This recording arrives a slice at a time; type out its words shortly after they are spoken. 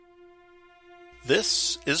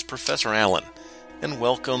This is Professor Allen, and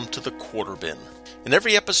welcome to the Quarter Bin. In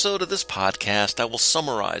every episode of this podcast, I will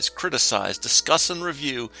summarize, criticize, discuss, and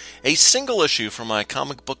review a single issue from my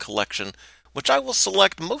comic book collection, which I will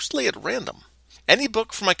select mostly at random. Any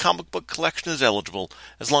book from my comic book collection is eligible,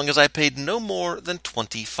 as long as I paid no more than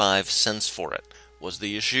 25 cents for it. Was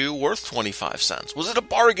the issue worth 25 cents? Was it a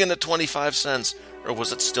bargain at 25 cents, or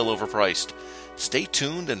was it still overpriced? Stay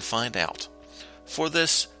tuned and find out. For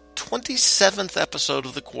this 27th episode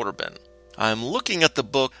of the Quarter Bin, I'm looking at the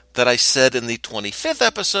book that I said in the 25th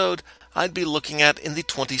episode I'd be looking at in the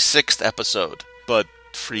 26th episode, but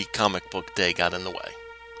Free Comic Book Day got in the way.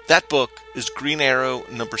 That book is Green Arrow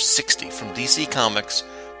number 60 from DC Comics,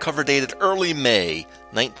 cover dated early May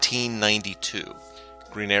 1992.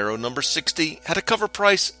 Green Arrow number 60 had a cover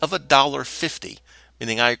price of $1.50,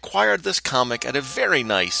 meaning I acquired this comic at a very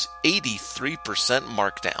nice 83%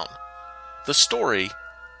 markdown. The story,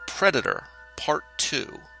 Predator Part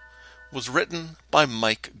 2, was written by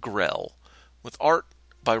Mike Grell, with art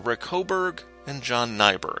by Rick Hoberg and John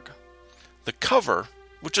Nyberg. The cover,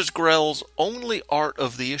 which is Grell's only art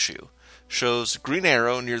of the issue, shows Green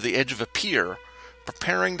Arrow near the edge of a pier,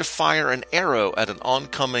 preparing to fire an arrow at an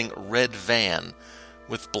oncoming red van,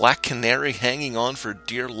 with Black Canary hanging on for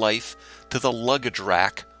dear life to the luggage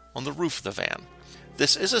rack on the roof of the van.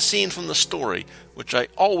 This is a scene from the story, which I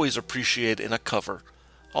always appreciate in a cover.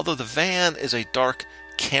 Although the van is a dark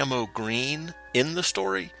camo green in the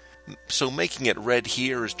story, so making it red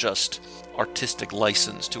here is just artistic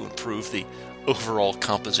license to improve the overall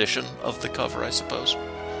composition of the cover, I suppose.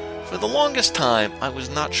 For the longest time, I was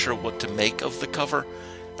not sure what to make of the cover.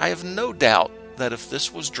 I have no doubt that if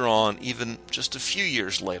this was drawn even just a few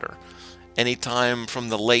years later, any time from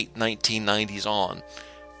the late 1990s on,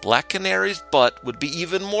 Black Canary's butt would be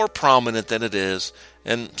even more prominent than it is,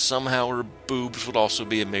 and somehow her boobs would also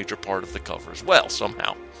be a major part of the cover as well,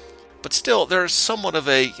 somehow. But still, there's somewhat of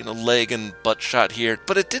a leg and butt shot here,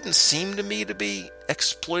 but it didn't seem to me to be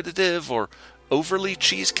exploitative or overly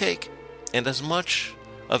cheesecake. And as much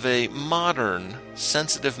of a modern,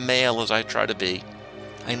 sensitive male as I try to be,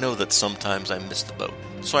 I know that sometimes I miss the boat.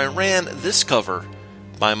 So I ran this cover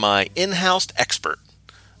by my in-house expert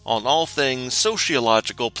on all things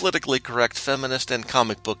sociological, politically correct, feminist, and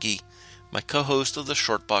comic booky, my co-host of the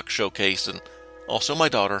Shortbox Showcase, and also my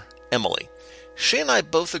daughter, Emily. She and I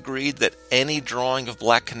both agreed that any drawing of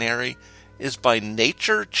Black Canary is by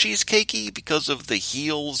nature cheesecakey because of the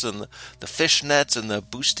heels and the fishnets and the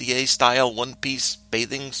bustier-style one-piece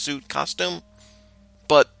bathing suit costume.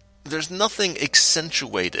 But there's nothing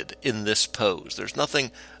accentuated in this pose. There's nothing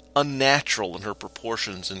unnatural in her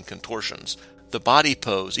proportions and contortions. The body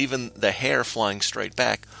pose, even the hair flying straight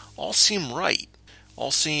back, all seem right.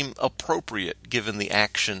 All seem appropriate given the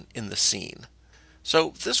action in the scene.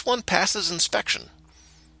 So this one passes inspection.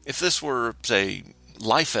 If this were, say,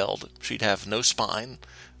 Liefeld, she'd have no spine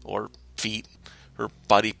or feet. Her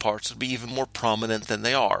body parts would be even more prominent than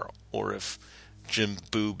they are. Or if Jim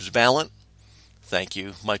Boobs Ballant, thank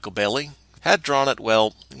you, Michael Bailey, had drawn it,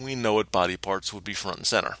 well, we know what body parts would be front and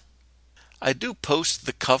center. I do post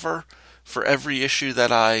the cover for every issue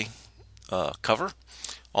that I cover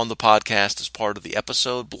on the podcast as part of the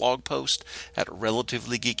episode blog post at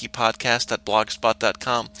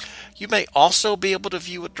relativelygeekypodcast.blogspot.com. You may also be able to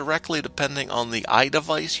view it directly depending on the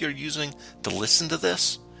iDevice you're using to listen to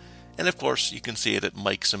this. And of course, you can see it at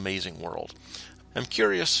Mike's Amazing World. I'm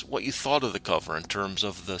curious what you thought of the cover in terms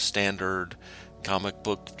of the standard comic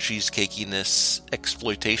book cheesecakiness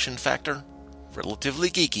exploitation factor.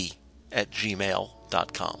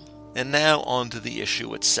 relativelygeeky@gmail.com. And now on to the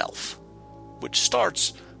issue itself, which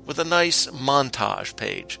starts with a nice montage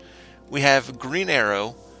page. We have Green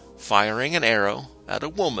Arrow firing an arrow at a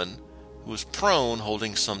woman who is prone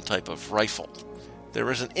holding some type of rifle. There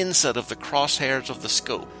is an inset of the crosshairs of the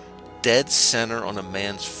scope, dead center on a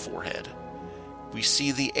man's forehead. We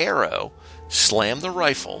see the arrow slam the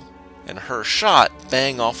rifle and her shot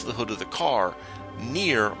bang off the hood of the car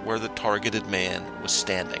near where the targeted man was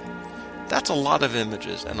standing. That's a lot of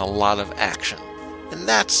images and a lot of action. And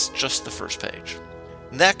that's just the first page.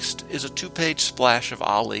 Next is a 2-page splash of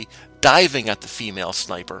Ollie diving at the female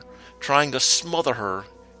sniper, trying to smother her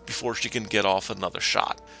before she can get off another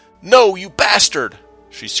shot. "No, you bastard!"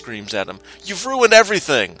 she screams at him. "You've ruined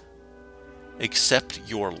everything!" "Except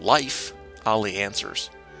your life," Ollie answers.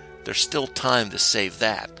 "There's still time to save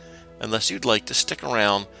that, unless you'd like to stick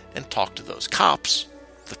around and talk to those cops."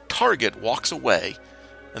 The target walks away,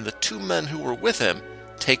 and the 2 men who were with him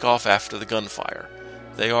take off after the gunfire.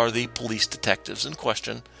 They are the police detectives in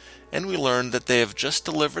question, and we learn that they have just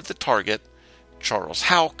delivered the target, Charles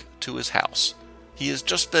Houck, to his house. He has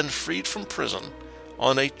just been freed from prison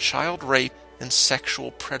on a child rape and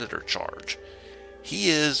sexual predator charge.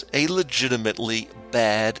 He is a legitimately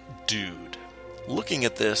bad dude. Looking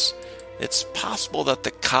at this, it's possible that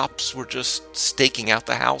the cops were just staking out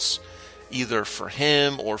the house, either for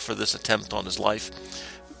him or for this attempt on his life.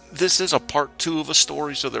 This is a part 2 of a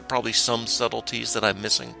story, so there are probably some subtleties that I'm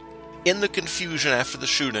missing. In the confusion after the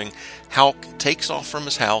shooting, Houck takes off from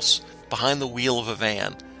his house behind the wheel of a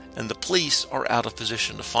van, and the police are out of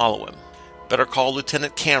position to follow him. Better call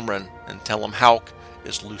Lieutenant Cameron and tell him Houck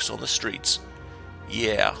is loose on the streets.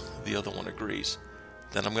 Yeah, the other one agrees.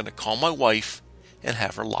 Then I'm going to call my wife and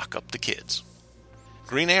have her lock up the kids.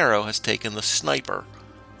 Green Arrow has taken the sniper,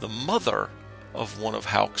 the mother of one of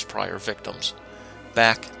Houck's prior victims,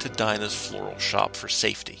 back to Dinah's floral shop for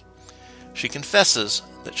safety. She confesses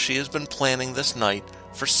that she has been planning this night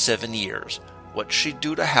for 7 years, what she'd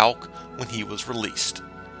do to Houck when he was released.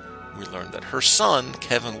 We learn that her son,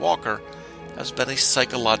 Kevin Walker, has been a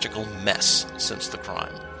psychological mess since the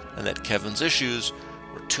crime, and that Kevin's issues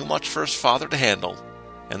were too much for his father to handle,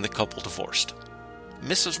 and the couple divorced.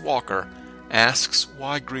 Mrs. Walker asks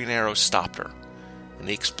why Green Arrow stopped her, and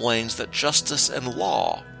he explains that justice and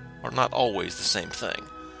law are not always the same thing.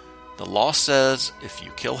 The law says if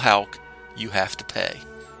you kill Houck, you have to pay.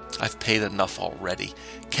 I've paid enough already.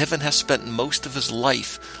 Kevin has spent most of his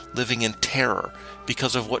life living in terror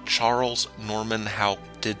because of what Charles Norman Houck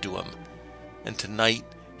did to him. And tonight,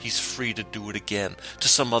 he's free to do it again, to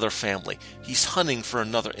some other family. He's hunting for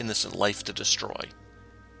another innocent life to destroy.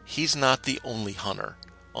 He's not the only hunter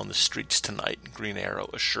on the streets tonight, Green Arrow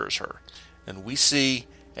assures her. And we see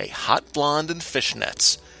a hot blonde in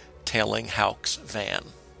fishnets tailing Houck's van.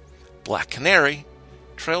 Black Canary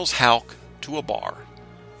trails Houck to a bar.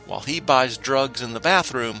 While he buys drugs in the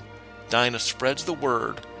bathroom, Dinah spreads the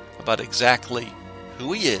word about exactly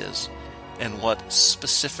who he is and what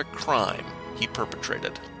specific crime he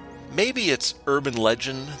perpetrated. Maybe it's urban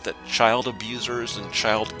legend that child abusers and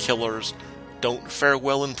child killers don't fare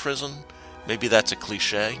well in prison. Maybe that's a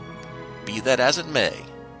cliche. Be that as it may,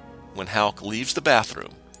 when Houck leaves the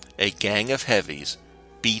bathroom, a gang of heavies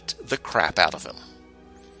beat the crap out of him.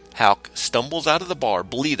 Houck stumbles out of the bar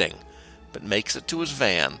bleeding, but makes it to his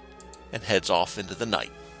van and heads off into the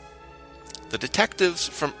night. The detectives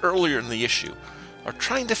from earlier in the issue are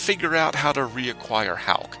trying to figure out how to reacquire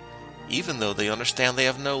Houck, even though they understand they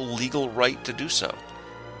have no legal right to do so.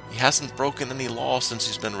 He hasn't broken any law since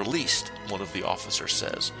he's been released, one of the officers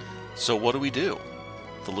says. So what do?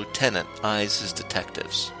 The lieutenant eyes his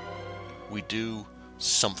detectives. We do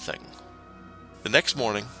something. The next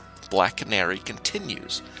morning, Black Canary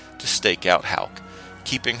continues to stake out Houck,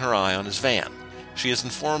 keeping her eye on his van. She has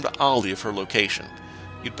informed Ollie of her location.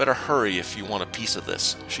 You'd better hurry if you want a piece of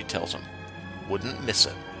this, she tells him. Wouldn't miss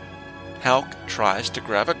it. Houck tries to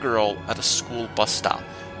grab a girl at a school bus stop,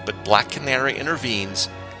 but Black Canary intervenes,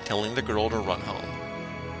 telling the girl to run home.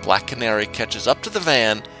 Black Canary catches up to the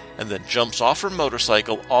van and then jumps off her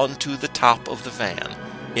motorcycle onto the top of the van,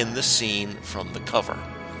 in the scene from the cover.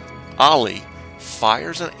 Ollie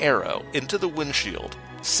fires an arrow into the windshield,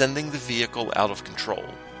 sending the vehicle out of control.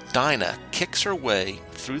 Dinah kicks her way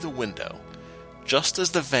through the window, just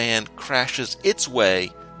as the van crashes its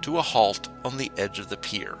way to a halt on the edge of the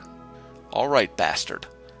pier. All right, bastard.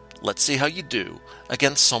 Let's see how you do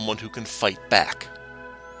against someone who can fight back.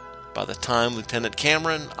 By the time Lieutenant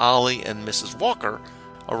Cameron, Ollie, and Mrs. Walker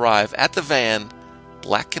arrive at the van,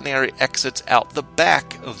 Black Canary exits out the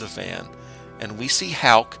back of the van, and we see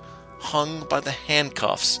Houck hung by the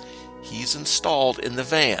handcuffs he's installed in the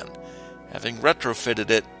van, having retrofitted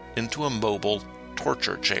it into a mobile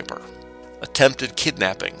torture chamber. Attempted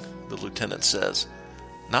kidnapping, the lieutenant says.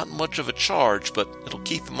 Not much of a charge, but it'll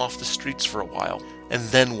keep him off the streets for a while. And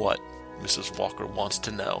then what? Mrs. Walker wants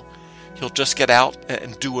to know. He'll just get out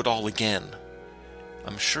and do it all again.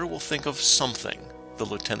 I'm sure we'll think of something, the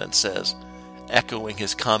lieutenant says, echoing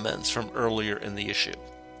his comments from earlier in the issue.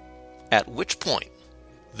 At which point,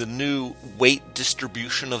 the new weight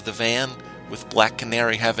distribution of the van, with Black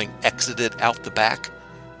Canary having exited out the back,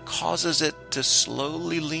 causes it to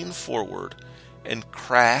slowly lean forward and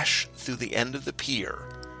crash through the end of the pier,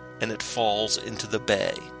 and it falls into the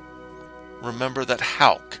bay. Remember that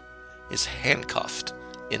Houck is handcuffed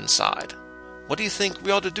inside. What do you think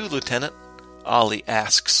we ought to do, Lieutenant? Ollie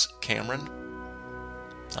asks Cameron.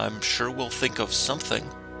 I'm sure we'll think of something.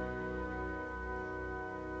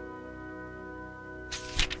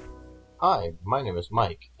 Hi, my name is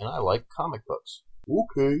Mike, and I like comic books.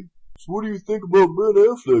 Okay, so what do you think about Ben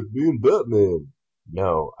Affleck being Batman?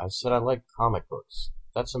 No, I said I like comic books.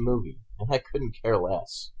 That's a movie, and I couldn't care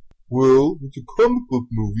less. Well, it's a comic book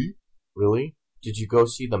movie. Really? Did you go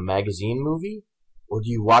see the magazine movie? Or do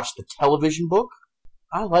you watch the television book?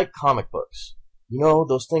 I like comic books. You know,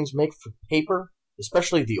 those things made for paper,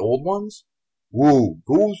 especially the old ones? Whoa,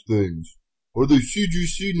 those things. Are they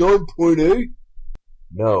CGC 9.8?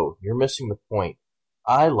 No, you're missing the point.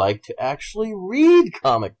 I like to actually read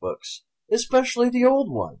comic books, especially the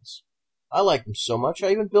old ones. I like them so much I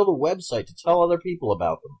even built a website to tell other people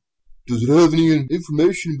about them. Does it have any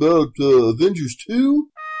information about Avengers 2?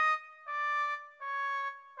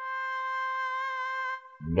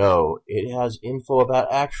 No, it has info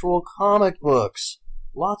about actual comic books.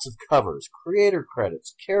 Lots of covers, creator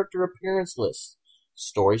credits, character appearance lists,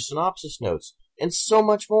 story synopsis notes, and so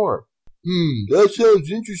much more. That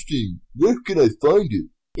sounds interesting. Where can I find it?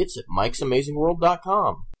 It's at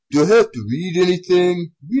Mike'sAmazingWorld.com. Do I have to read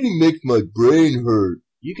anything? Reading makes my brain hurt.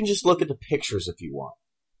 You can just look at the pictures if you want.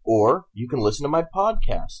 Or you can listen to my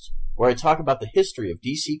podcast, where I talk about the history of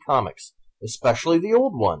DC Comics, especially the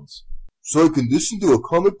old ones. So I can listen to a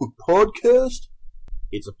comic book podcast?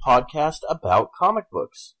 It's a podcast about comic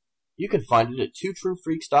books. You can find it at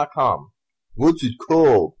twotruefreaks.com. What's it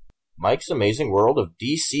called? Mike's Amazing World of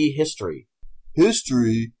DC History.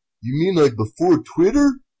 History? You mean like before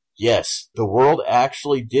Twitter? Yes, the world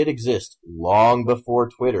actually did exist long before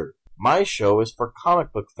Twitter. My show is for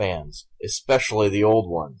comic book fans, especially the old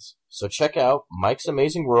ones. So check out Mike's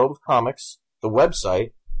Amazing World of Comics, the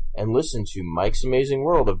website, and listen to Mike's Amazing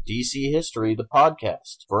World of DC History, the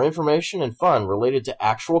podcast, for information and fun related to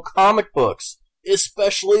actual comic books,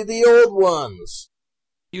 especially the old ones.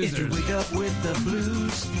 If you wake up with the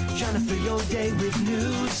blues, trying to fill your day with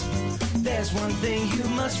news, there's one thing you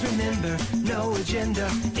must remember: no agenda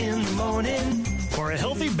in the morning. For a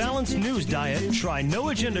healthy, balanced news diet, try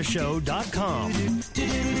NoAgendaShow.com.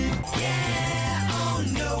 Yeah,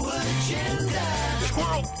 on no agenda.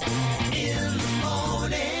 Squirrel in the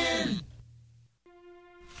morning.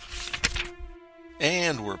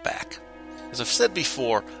 And we're back. As I've said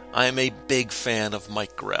before, I am a big fan of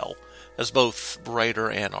Mike Grell, as both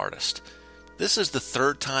writer and artist. This is the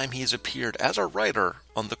third time he's appeared as a writer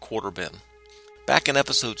on the Quarter Bin. Back in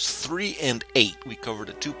episodes 3 and 8, we covered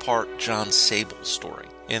a two-part Jon Sable story.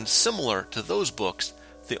 And similar to those books,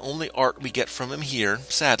 the only art we get from him here,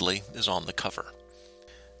 sadly, is on the cover.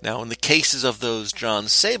 Now, in the cases of those Jon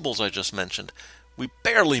Sables I just mentioned, we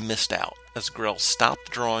barely missed out, as Grell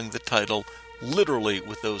stopped drawing the title literally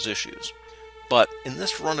with those issues. But in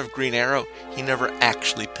this run of Green Arrow, he never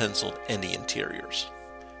actually penciled any interiors.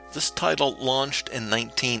 This title launched in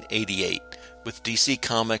 1988, with DC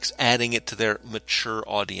Comics adding it to their mature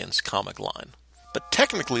audience comic line. But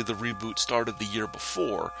technically the reboot started the year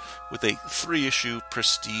before, with a 3-issue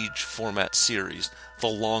prestige format series, The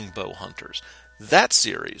Longbow Hunters. That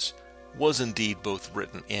series was indeed both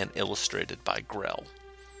written and illustrated by Grell.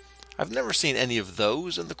 I've never seen any of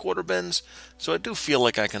those in the Quarter Bins, so I do feel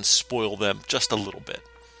like I can spoil them just a little bit.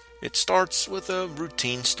 It starts with a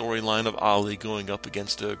routine storyline of Ollie going up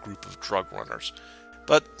against a group of drug runners.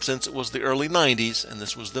 But since it was the early 90s, and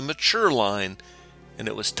this was the mature line, and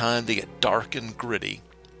it was time to get dark and gritty,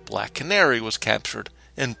 Black Canary was captured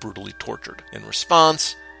and brutally tortured. In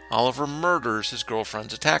response, Oliver murders his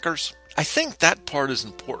girlfriend's attackers. I think that part is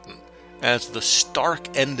important, as the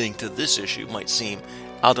stark ending to this issue might seem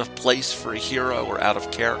out of place for a hero or out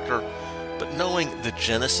of character, but knowing the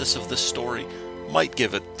genesis of this story might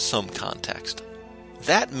give it some context.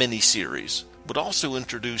 That miniseries would also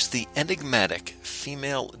introduce the enigmatic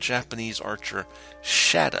female Japanese archer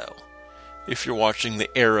Shadow. If you're watching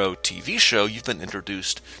the Arrow TV show, you've been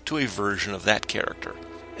introduced to a version of that character.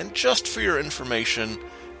 And just for your information,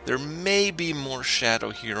 there may be more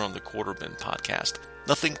Shadow here on the Quarter Bin podcast.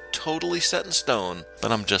 Nothing totally set in stone,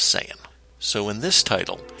 but I'm just saying. So in this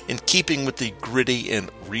title, in keeping with the gritty and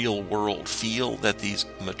real-world feel that these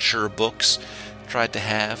mature books tried to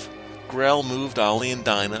have, Grell moved Ollie and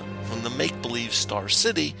Dinah from the make-believe Star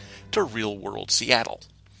City to real-world Seattle.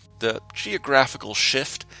 The geographical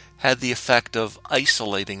shift had the effect of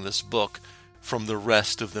isolating this book from the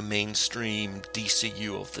rest of the mainstream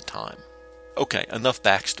DCU of the time. Okay, enough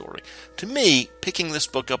backstory. To me, picking this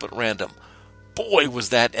book up at random, boy was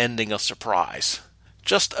that ending a surprise.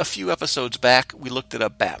 Just a few episodes back, we looked at a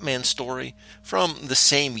Batman story from the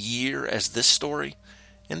same year as this story,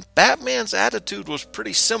 and Batman's attitude was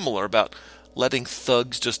pretty similar about letting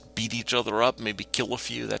thugs just beat each other up, maybe kill a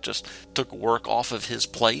few. That just took work off of his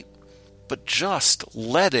plate. But just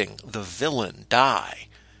letting the villain die,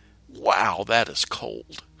 wow, that is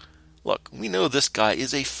cold. Look, we know this guy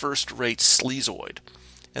is a first-rate sleazoid,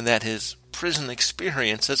 and that his prison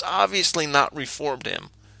experience has obviously not reformed him,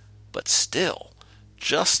 but still,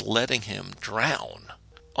 just letting him drown.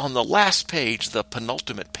 on the last page, the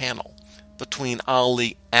penultimate panel, between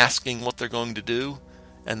Ollie asking what they're going to do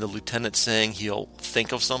and the lieutenant saying he'll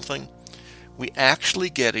think of something, we actually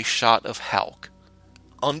get a shot of Houck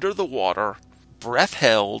under the water, breath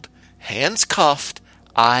held, hands cuffed,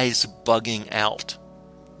 eyes bugging out.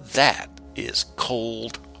 That is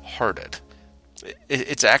cold-hearted.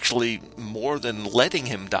 It's actually more than letting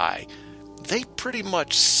him die. They pretty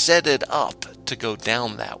much set it up to go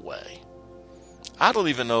down that way. I don't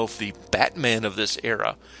even know if the Batman of this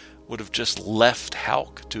era would have just left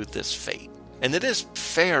Houck to this fate. And it is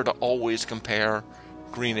fair to always compare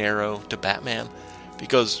Green Arrow to Batman,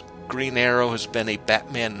 because Green Arrow has been a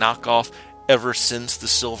Batman knockoff ever since the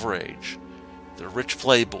Silver Age. The rich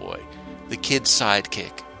playboy, the kid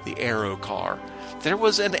sidekick, the Arrow car. There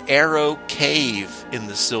was an Arrow cave in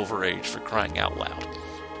the Silver Age, for crying out loud.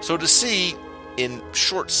 So to see, in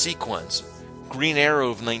short sequence, Green Arrow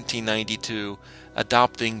of 1992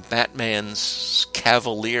 adopting Batman's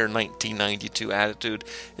cavalier 1992 attitude,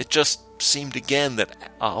 it just seemed again that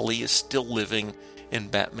Ollie is still living in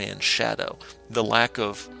Batman's shadow. The lack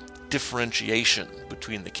of differentiation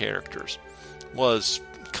between the characters was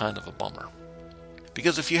kind of a bummer.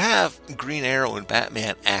 Because if you have Green Arrow and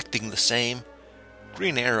Batman acting the same,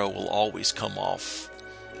 Green Arrow will always come off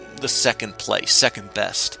the second place, second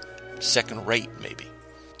best, second rate maybe.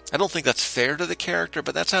 I don't think that's fair to the character,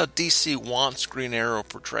 but that's how DC wants Green Arrow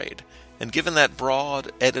portrayed. And given that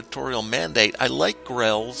broad editorial mandate, I like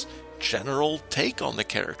Grell's general take on the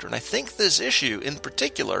character. And I think this issue in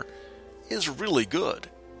particular is really good.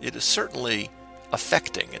 It is certainly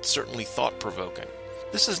affecting. It's certainly thought-provoking.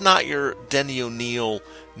 This is not your Denny O'Neil,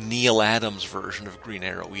 Neil Adams version of Green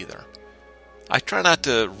Arrow either. I try not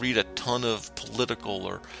to read a ton of political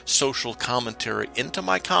or social commentary into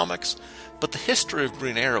my comics, but the history of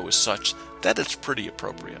Green Arrow is such that it's pretty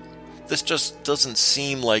appropriate. This just doesn't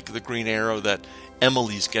seem like the Green Arrow that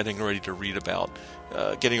Emily's getting ready to read about,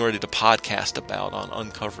 getting ready to podcast about on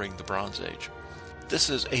Uncovering the Bronze Age. This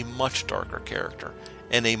is a much darker character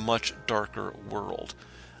and a much darker world.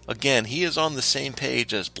 Again, he is on the same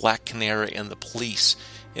page as Black Canary and the police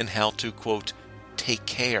in how to, quote, take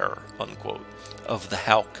care, unquote, of the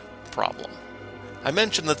Houck problem. I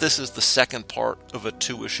mentioned that this is the second part of a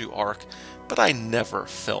 2-issue arc, but I never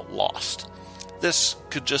felt lost. This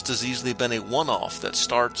could just as easily have been a one-off that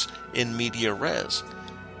starts in media res.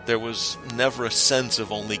 There was never a sense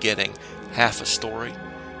of only getting half a story.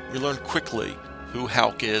 We learn quickly who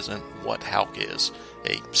Houck is and what Houck is,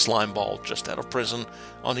 a slimeball just out of prison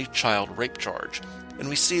on a child rape charge, and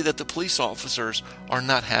we see that the police officers are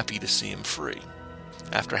not happy to see him free.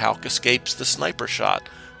 After Houck escapes the sniper shot,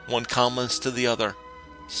 one comments to the other,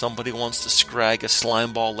 somebody wants to scrag a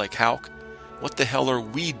slimeball like Houck? What the hell are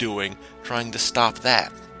we doing trying to stop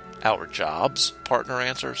that? Our jobs, partner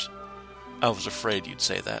answers. I was afraid you'd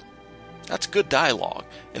say that. That's good dialogue,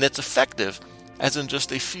 and it's effective, as in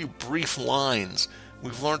just a few brief lines,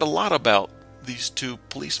 we've learned a lot about these two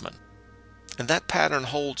policemen. And that pattern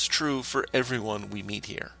holds true for everyone we meet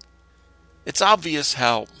here. It's obvious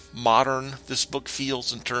how modern this book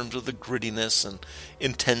feels in terms of the grittiness and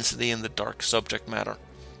intensity and the dark subject matter.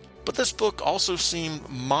 But this book also seemed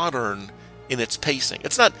modern in its pacing.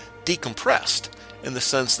 It's not decompressed in the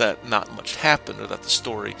sense that not much happened or that the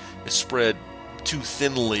story is spread too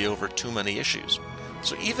thinly over too many issues.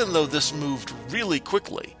 So even though this moved really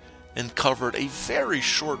quickly and covered a very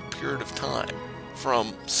short period of time,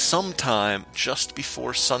 from sometime just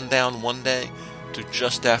before sundown one day to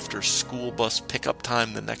just after school bus pickup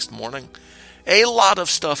time the next morning, a lot of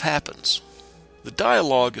stuff happens. The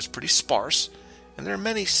dialogue is pretty sparse, and there are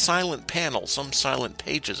many silent panels, some silent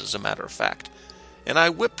pages as a matter of fact, and I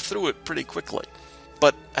whipped through it pretty quickly.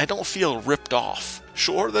 But I don't feel ripped off.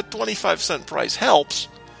 Sure, the 25-cent price helps,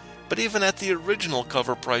 but even at the original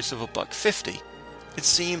cover price of $1.50, it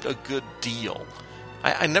seemed a good deal.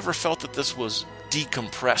 I never felt that this was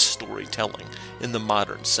decompressed storytelling in the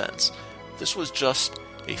modern sense. This was just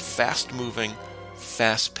a fast-moving,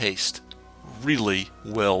 fast-paced, really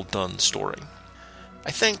well-done story.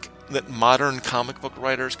 I think that modern comic book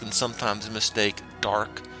writers can sometimes mistake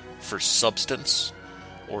dark for substance,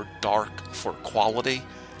 or dark for quality,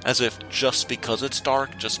 as if just because it's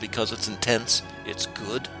dark, just because it's intense, it's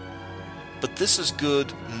good. But this is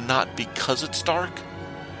good not because it's dark.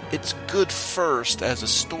 It's good first as a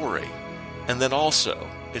story, and then also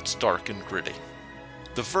it's dark and gritty.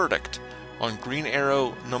 The verdict on Green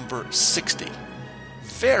Arrow number 60.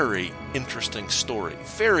 Very interesting story,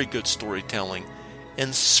 very good storytelling,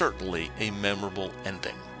 and certainly a memorable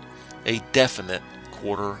ending. A definite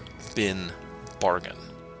quarter-bin bargain.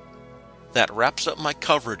 That wraps up my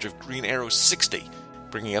coverage of Green Arrow 60,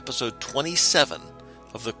 bringing episode 27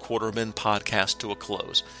 of the Quarterbin podcast to a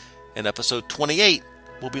close. In episode 28,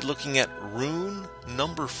 we'll be looking at Rune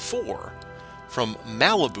number 4 from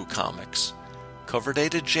Malibu Comics, cover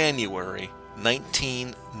dated January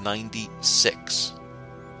 1996.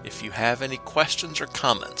 If you have any questions or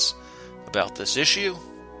comments about this issue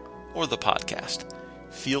or the podcast,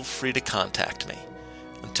 feel free to contact me.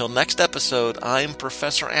 Until next episode, I'm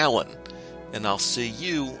Professor Allen, and I'll see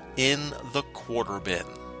you in the Quarterbin.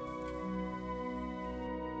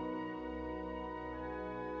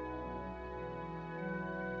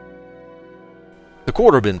 The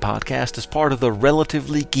Quarterbin podcast is part of the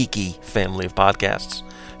Relatively Geeky family of podcasts.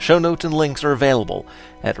 Show notes and links are available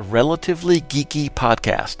at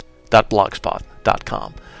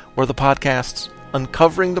relativelygeekypodcast.blogspot.com, where the podcasts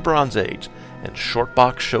Uncovering the Bronze Age and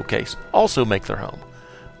Shortbox Showcase also make their home.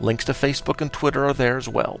 Links to Facebook and Twitter are there as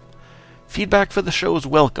well. Feedback for the show is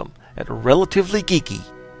welcome at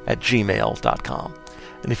relativelygeeky@gmail.com.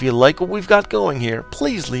 And if you like what we've got going here,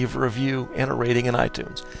 please leave a review and a rating in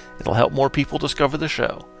iTunes. It'll help more people discover the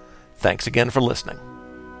show. Thanks again for listening.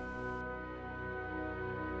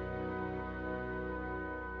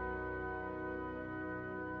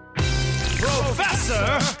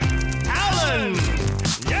 Professor